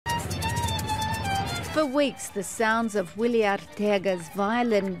For weeks, the sounds of Wuilly Arteaga's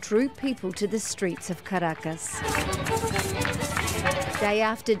violin drew people to the streets of Caracas. Day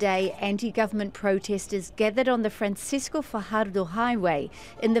after day, anti-government protesters gathered on the Francisco Fajardo highway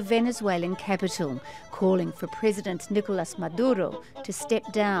in the Venezuelan capital, calling for President Nicolas Maduro to step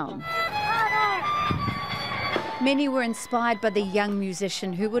down. Many were inspired by the young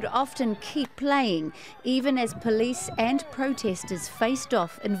musician who would often keep playing, even as police and protesters faced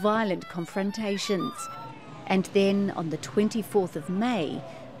off in violent confrontations. And then, on the 24th of May,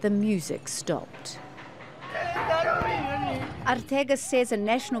 the music stopped. Arteaga says a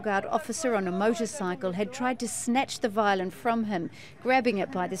National Guard officer on a motorcycle had tried to snatch the violin from him, grabbing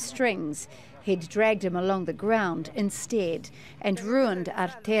it by the strings. He'd dragged him along the ground instead and ruined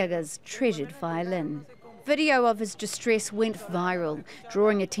Arteaga's treasured violin. Video of his distress went viral,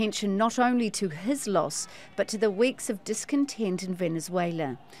 drawing attention not only to his loss, but to the weeks of discontent in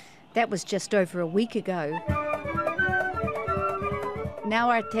Venezuela. That was just over a week ago. Now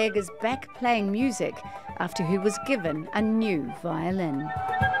Arteaga's back playing music after he was given a new violin.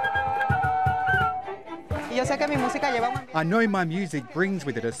 I know my music brings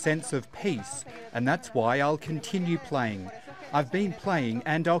with it a sense of peace, and that's why I'll continue playing. I've been playing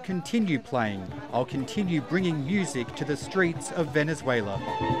and I'll continue playing. I'll continue bringing music to the streets of Venezuela.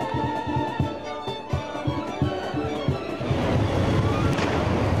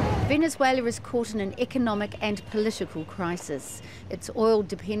 Venezuela is caught in an economic and political crisis. Its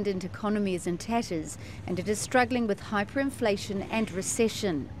oil-dependent economy is in tatters and it is struggling with hyperinflation and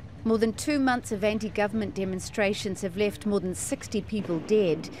recession. More than 2 months of anti-government demonstrations have left more than 60 people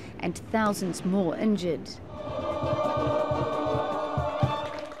dead and thousands more injured.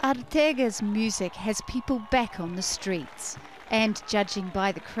 Arteaga's music has people back on the streets, and judging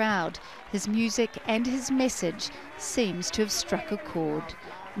by the crowd, his music and his message seems to have struck a chord.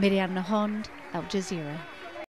 Mereana Hond, Al Jazeera.